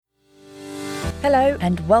Hello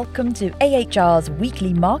and welcome to AHR's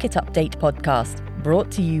weekly market update podcast, brought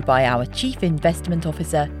to you by our Chief Investment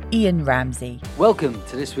Officer, Ian Ramsey. Welcome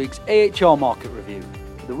to this week's AHR Market Review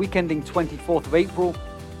for the week ending 24th of April,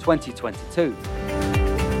 2022.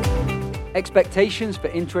 Expectations for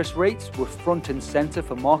interest rates were front and centre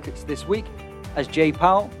for markets this week as Jay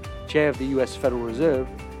Powell, Chair of the US Federal Reserve,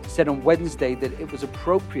 said on Wednesday that it was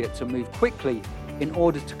appropriate to move quickly in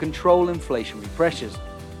order to control inflationary pressures,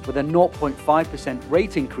 with a 0.5%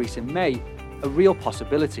 rate increase in May a real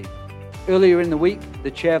possibility. Earlier in the week, the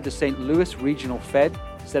chair of the St. Louis Regional Fed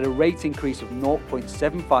said a rate increase of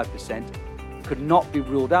 0.75% could not be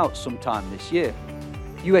ruled out sometime this year.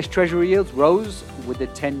 US Treasury yields rose, with the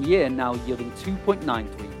 10-year now yielding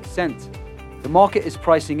 2.93%. The market is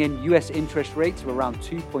pricing in US interest rates of around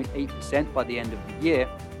 2.8% by the end of the year,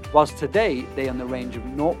 whilst today they are in the range of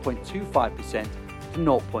 0.25% to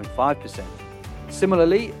 0.5%.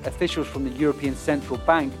 Similarly, officials from the European Central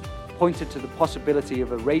Bank pointed to the possibility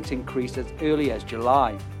of a rate increase as early as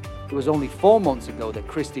July. It was only 4 months ago that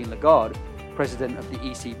Christine Lagarde, president of the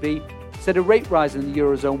ECB, said a rate rise in the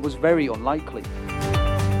Eurozone was very unlikely.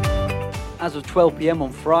 As of 12 p.m.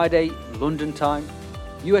 on Friday, London time,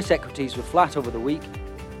 US equities were flat over the week,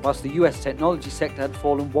 whilst the US technology sector had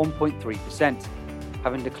fallen 1.3%,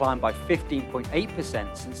 having declined by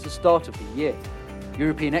 15.8% since the start of the year.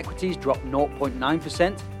 European equities dropped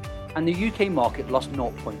 0.9% and the UK market lost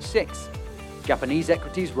 0.6%. Japanese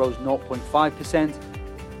equities rose 0.5%,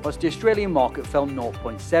 whilst the Australian market fell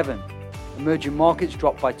 0.7%. Emerging markets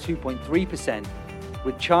dropped by 2.3%,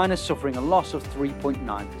 with China suffering a loss of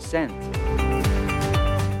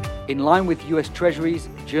 3.9%. In line with US Treasuries,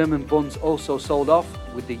 German bonds also sold off,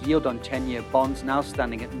 with the yield on 10-year bonds now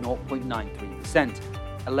standing at 0.93%,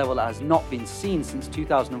 a level that has not been seen since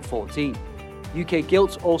 2014. UK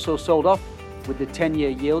gilts also sold off, with the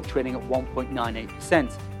 10-year yield trading at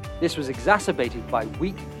 1.98%. This was exacerbated by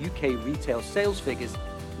weak UK retail sales figures,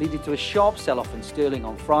 leading to a sharp sell-off in sterling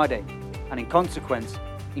on Friday, and in consequence,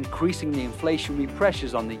 increasing the inflationary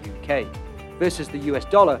pressures on the UK. Versus the US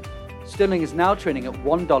dollar, sterling is now trading at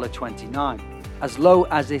 $1.29, as low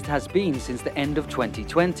as it has been since the end of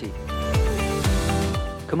 2020.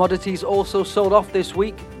 Commodities also sold off this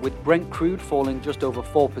week, with Brent crude falling just over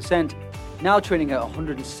 4%, now trading at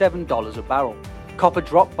 $107 a barrel. Copper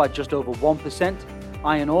dropped by just over 1%,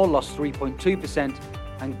 iron ore lost 3.2%,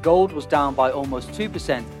 and gold was down by almost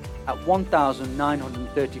 2% at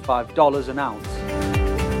 $1,935 an ounce.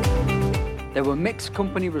 There were mixed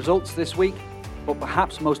company results this week, but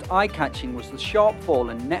perhaps most eye-catching was the sharp fall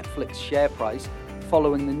in Netflix share price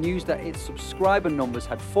following the news that its subscriber numbers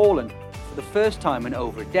had fallen for the first time in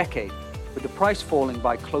over a decade, with the price falling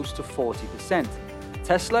by close to 40%.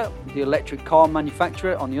 Tesla, the electric car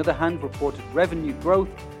manufacturer, on the other hand, reported revenue growth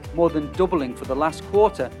more than doubling for the last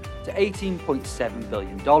quarter to $18.7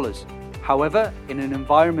 billion. However, in an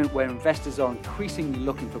environment where investors are increasingly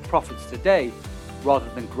looking for profits today rather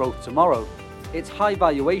than growth tomorrow, its high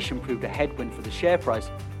valuation proved a headwind for the share price,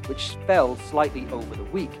 which fell slightly over the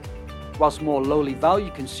week, whilst more lowly value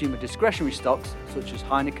consumer discretionary stocks such as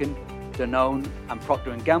Heineken, Danone and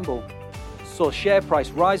Procter & Gamble saw share price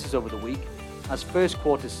rises over the week as first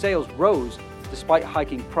quarter sales rose despite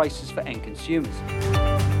hiking prices for end consumers.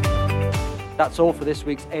 That's all for this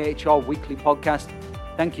week's AHR Weekly Podcast.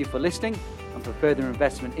 Thank you for listening, and for further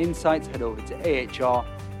investment insights, head over to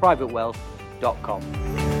ahrprivatewealth.com.